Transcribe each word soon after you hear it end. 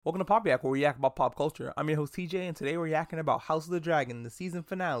Welcome to Pop Yak, where we yak about pop culture. I'm your host TJ, and today we're yakking about House of the Dragon, the season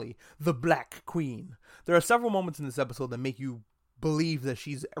finale, The Black Queen. There are several moments in this episode that make you believe that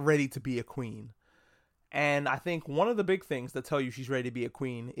she's ready to be a queen. And I think one of the big things that tell you she's ready to be a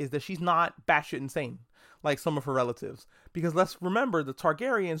queen is that she's not batshit insane, like some of her relatives. Because let's remember, the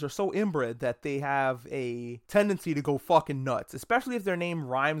Targaryens are so inbred that they have a tendency to go fucking nuts, especially if their name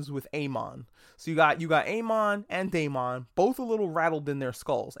rhymes with Aemon. So you got Aemon and Daemon, both a little rattled in their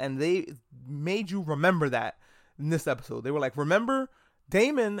skulls, and they made you remember that in this episode. They were like, remember,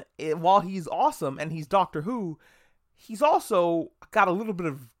 Daemon, while he's awesome and he's Doctor Who, he's also got a little bit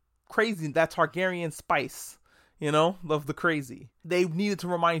of crazy, that Targaryen spice, of the crazy. They needed to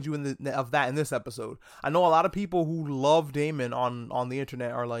remind you of that in this episode. I know a lot of people who love Daemon on the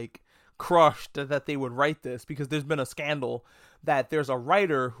internet are like crushed that they would write this, because there's been a scandal that there's a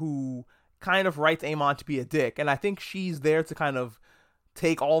writer who kind of writes Aemon to be a dick, and I think she's there to kind of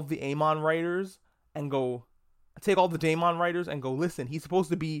take all the Daemon writers and go, listen,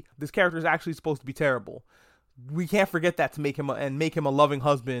 this character is actually supposed to be terrible. We can't forget that, to make him a loving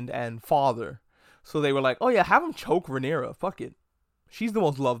husband and father. So they were like, oh yeah, have him choke Rhaenyra. Fuck it. She's the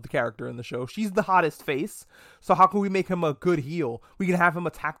most loved character in the show. She's the hottest face. So how can we make him a good heel? We can have him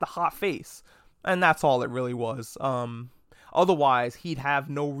attack the hot face. And that's all it really was. Otherwise, he'd have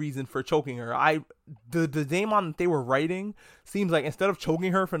no reason for choking her. The Daemon that they were writing seems like, instead of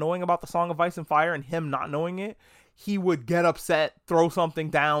choking her for knowing about the Song of Ice and Fire and him not knowing it, he would get upset, throw something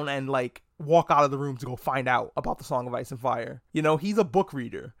down, and like walk out of the room to go find out about the Song of Ice and Fire. He's a book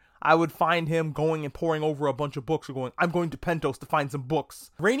reader. I would find him going and poring over a bunch of books, or going, I'm going to Pentos to find some books.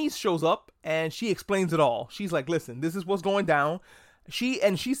 Rhaenys shows up and she explains it all. She's like, listen, this is what's going down. She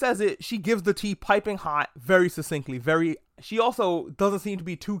says it, she gives the tea piping hot, very succinctly, she also doesn't seem to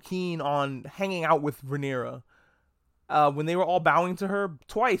be too keen on hanging out with Rhaenyra. When they were all bowing to her,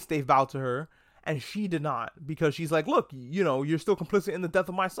 twice they've bowed to her, and she did not, because she's like, look, you're still complicit in the death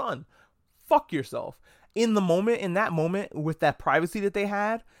of my son. Fuck yourself. In that moment, with that privacy that they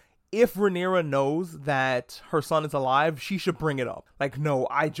had, if Rhaenyra knows that her son is alive, she should bring it up. Like, no,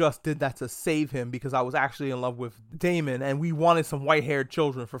 I just did that to save him because I was actually in love with Daemon and we wanted some white-haired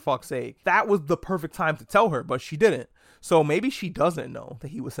children, for fuck's sake. That was the perfect time to tell her, but she didn't. So maybe she doesn't know that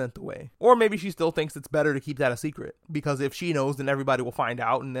he was sent away. Or maybe she still thinks it's better to keep that a secret, because if she knows, then everybody will find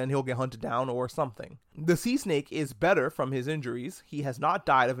out and then he'll get hunted down or something. The sea snake is better from his injuries. He has not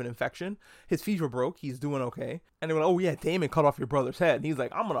died of an infection. His fever broke. He's doing okay. And they were like, oh yeah, Daemon cut off your brother's head. And he's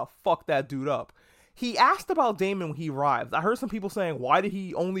like, I'm gonna fuck that dude up. He asked about Daemon when he arrived. I heard some people saying, why did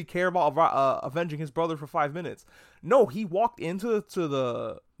he only care about avenging his brother for 5 minutes? No, he walked into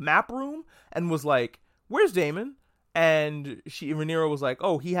the map room and was like, where's Daemon? And Rhaenyra was like,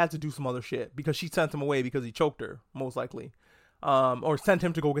 oh, he had to do some other shit, because she sent him away because he choked her, most likely. Or sent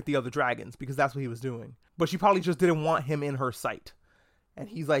him to go get the other dragons, because that's what he was doing. But she probably just didn't want him in her sight. And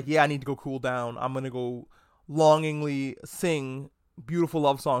he's like, yeah, I need to go cool down. I'm going to go longingly sing beautiful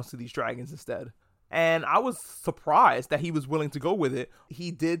love songs to these dragons instead. And I was surprised that he was willing to go with it. He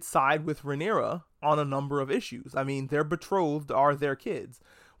did side with Rhaenyra on a number of issues. I mean, their betrothed are their kids.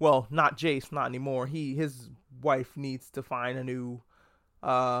 Well, not Jace, not anymore. His wife needs to find a new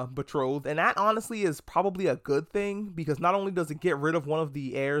betrothed, and that honestly is probably a good thing, because not only does it get rid of one of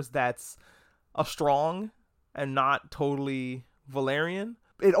the heirs that's a strong and not totally Valyrian,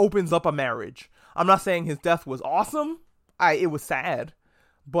 it opens up a marriage. I'm not saying his death was awesome. It was sad,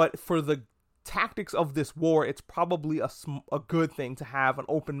 but for the tactics of this war, it's probably a good thing to have an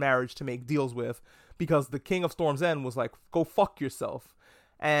open marriage to make deals with, because the King of Storm's End was like, go fuck yourself.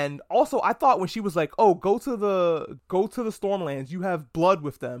 And also, I thought when she was like, oh, go to the Stormlands, you have blood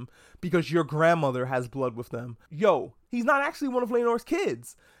with them because your grandmother has blood with them. Yo, he's not actually one of Laenor's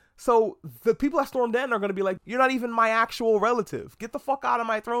kids. So the people at Storm's End are going to be like, you're not even my actual relative. Get the fuck out of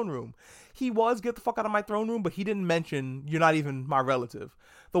my throne room. Get the fuck out of my throne room, but he didn't mention you're not even my relative.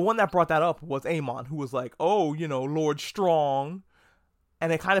 The one that brought that up was Aemon, who was like, oh, Lord Strong.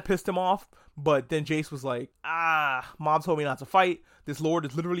 And it kind of pissed him off. But then Jace was like, Mom told me not to fight. This lord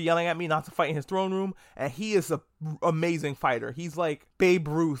is literally yelling at me not to fight in his throne room. And he is an amazing fighter. He's like Babe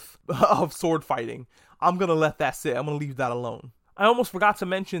Ruth of sword fighting. I'm going to let that sit. I'm going to leave that alone. I almost forgot to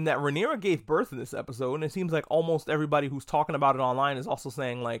mention that Rhaenyra gave birth in this episode. And it seems like almost everybody who's talking about it online is also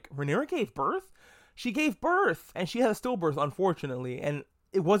saying, like, Rhaenyra gave birth? She gave birth. And she had a stillbirth, unfortunately. And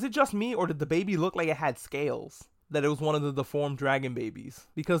was it just me, or did the baby look like it had scales? That it was one of the deformed dragon babies,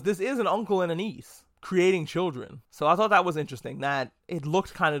 because this is an uncle and a niece creating children. So I thought that was interesting, that it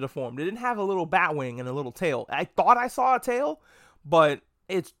looked kind of deformed. It didn't have a little bat wing and a little tail. I thought I saw a tail, but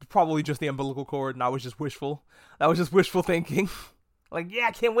it's probably just the umbilical cord, and I was just wishful. That was just wishful thinking. Like, yeah,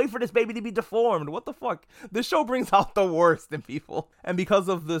 I can't wait for this baby to be deformed. What the fuck? This show brings out the worst in people. And because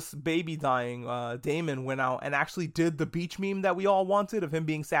of this baby dying, Damon went out and actually did the beach meme that we all wanted of him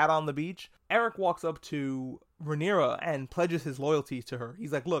being sad on the beach. Eric walks up to Rhaenyra and pledges his loyalty to her.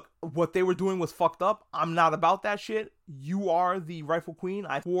 He's like, look, what they were doing was fucked up. I'm not about that shit. You are the rightful queen.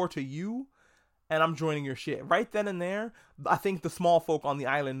 I swore to you, and I'm joining your shit. Right then and there, I think the small folk on the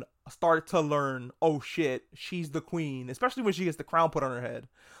island start to learn, oh shit, she's the queen, especially when she gets the crown put on her head.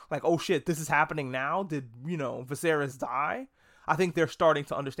 Like, oh shit, this is happening now? Did, Viserys die? I think they're starting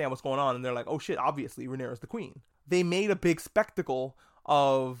to understand what's going on, and they're like, oh shit, obviously Rhaenyra's the queen. They made a big spectacle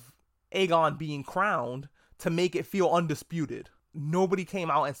of Aegon being crowned to make it feel undisputed. Nobody came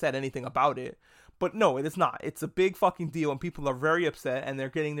out and said anything about it. But no, it is not. It's a big fucking deal, and people are very upset, and they're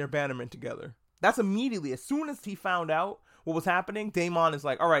getting their bannermen together. That's immediately, as soon as he found out what was happening, Daemon is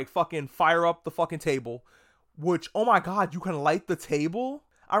like, all right, fucking fire up the fucking table. Which, oh my god, you can light the table?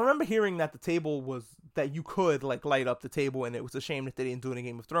 I remember hearing that the table was, that you could, like, light up the table, and it was a shame that they didn't do it in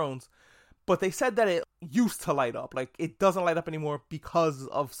Game of Thrones. But they said that it used to light up. Like, it doesn't light up anymore because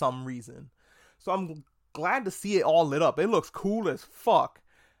of some reason. So I'm glad to see it all lit up. It looks cool as fuck.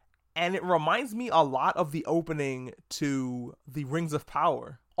 And it reminds me a lot of the opening to the Rings of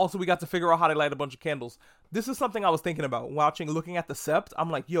Power. Also, we got to figure out how to light a bunch of candles. This is something I was thinking about looking at the sept. I'm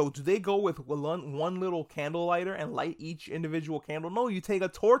like, yo, do they go with one little candle lighter and light each individual candle? No, you take a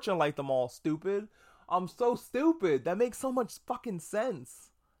torch and light them all, stupid. I'm so stupid. That makes so much fucking sense.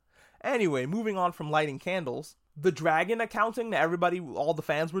 Anyway, moving on from lighting candles, the dragon accounting that all the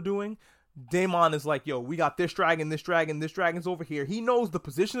fans were doing, Daemon is like, yo, we got this dragon's over here. He knows the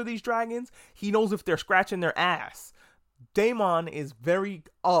position of these dragons. He knows if they're scratching their ass. Daemon is very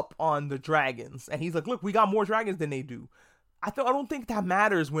up on the dragons. And he's like, look, we got more dragons than they do. I don't think that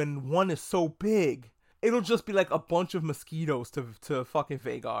matters when one is so big. It'll just be like a bunch of mosquitoes to fucking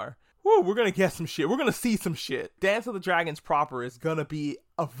Vhagar. Woo, we're gonna get some shit. We're gonna see some shit. Dance of the Dragons proper is gonna be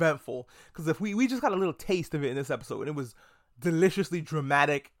eventful. Because if we just got a little taste of it in this episode, and it was deliciously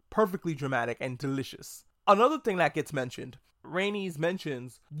dramatic, perfectly dramatic, and delicious. Another thing that gets mentioned, Rhaenys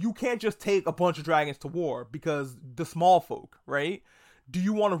mentions, you can't just take a bunch of dragons to war because the small folk, right? Do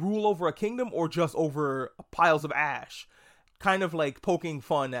you want to rule over a kingdom or just over piles of ash? Kind of like poking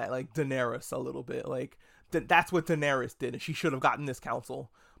fun at like Daenerys a little bit. Like that's what Daenerys did, and she should have gotten this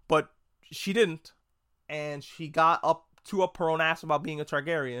council. But she didn't, and she got up her own ass about being a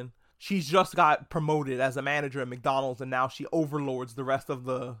Targaryen. She's just got promoted as a manager at McDonald's, and now she overlords the rest of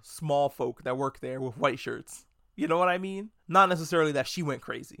the small folk that work there with white shirts. You know what I mean? Not necessarily that she went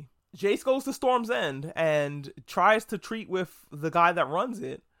crazy. Jace goes to Storm's End and tries to treat with the guy that runs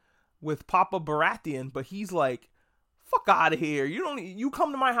it, with Papa Baratheon, but he's like, fuck out of here. You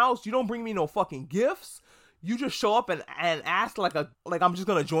come to my house, you don't bring me no fucking gifts. You just show up and ask like I'm just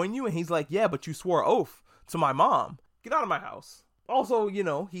gonna join you, and he's like, yeah, but you swore oath to my mom. Get out of my house. Also,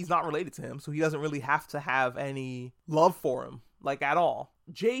 he's not related to him, so he doesn't really have to have any love for him, like at all.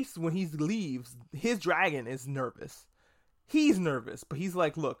 Jace, when he leaves, his dragon is nervous. He's nervous, but he's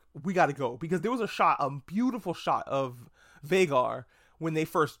like, look, we gotta go. Because there was a beautiful shot of Vhagar when they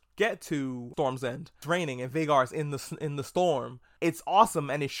first get to Storm's End. It's raining and Vhagar's in the storm. It's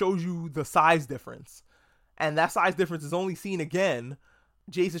awesome, and it shows you the size difference. And that size difference is only seen again.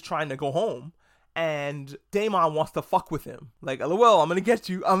 Jace is trying to go home, and Daemon wants to fuck with him. Like, lol, I'm gonna get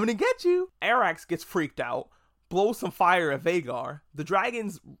you. Arax gets freaked out, blows some fire at Vhagar. The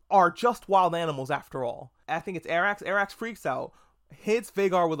dragons are just wild animals after all. I think it's Arax. Arax freaks out, hits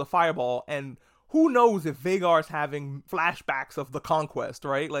Vhagar with a fireball, and who knows if Vhagar's having flashbacks of the conquest,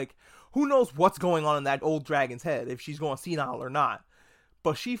 right? Like, who knows what's going on in that old dragon's head, if she's going senile or not.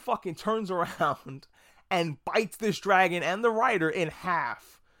 But she fucking turns around and bites this dragon and the rider in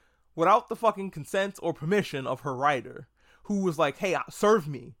half without the fucking consent or permission of her rider, who was like, hey, serve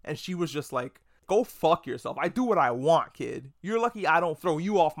me. And she was just like, go fuck yourself. I do what I want, kid. You're lucky I don't throw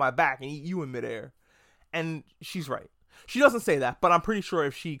you off my back and eat you in midair. And she's right. She doesn't say that, but I'm pretty sure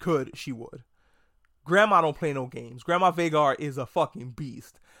if she could, she would. Grandma don't play no games. Grandma Vhagar is a fucking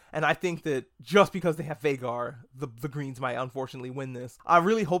beast. And I think that just because they have Vhagar, the Greens might unfortunately win this. I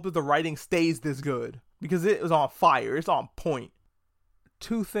really hope that the writing stays this good, because it was on fire. It's on point.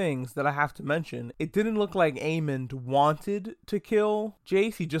 Two things that I have to mention. It didn't look like Aemond wanted to kill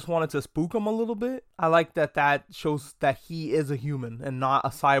Jace. He just wanted to spook him a little bit. I like that shows that he is a human and not a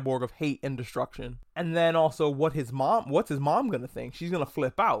cyborg of hate and destruction. And then also what's his mom gonna think? She's gonna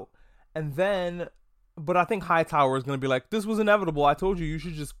flip out. And then, but I think Hightower is gonna be like, this was inevitable. I told you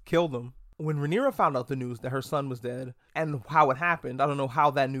should just kill them. When Rhaenyra found out the news that her son was dead and how it happened, I don't know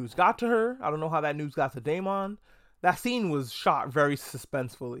how that news got to her. I don't know how that news got to Daemon. That scene was shot very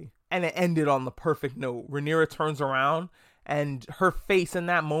suspensefully, and it ended on the perfect note. Rhaenyra turns around, and her face in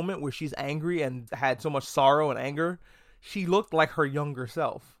that moment where she's angry and had so much sorrow and anger, she looked like her younger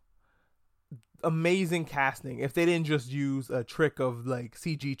self. Amazing casting. If they didn't just use a trick of like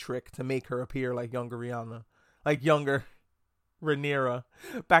CG trick to make her appear like younger Rihanna, like younger Rhaenyra,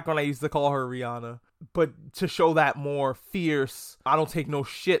 back when I used to call her Rihanna, but to show that more fierce, I don't take no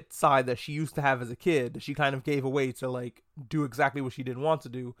shit side that she used to have as a kid, she kind of gave away to like do exactly what she didn't want to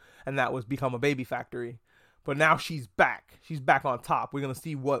do, and that was become a baby factory. But now she's back. She's back on top. We're going to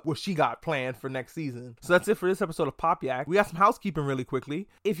see what she got planned for next season. So that's it for this episode of Pop Yak. We got some housekeeping really quickly.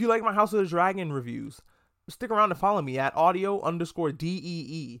 If you like my House of the Dragon reviews, stick around and follow me at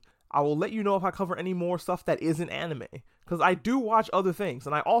audio_DEE. I will let you know if I cover any more stuff that isn't anime, because I do watch other things,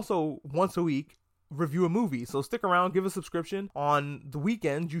 and I also, once a week, review a movie. So stick around, give a subscription. On the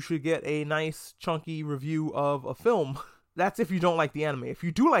weekend, you should get a nice chunky review of a film. That's if you don't like the anime. If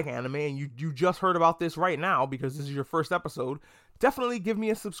you do like anime and you just heard about this right now because this is your first episode, definitely give me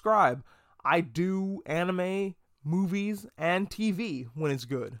a subscribe. I do anime, movies, and TV when it's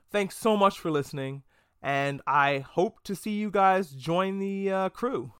good. Thanks so much for listening, and I hope to see you guys join the crew.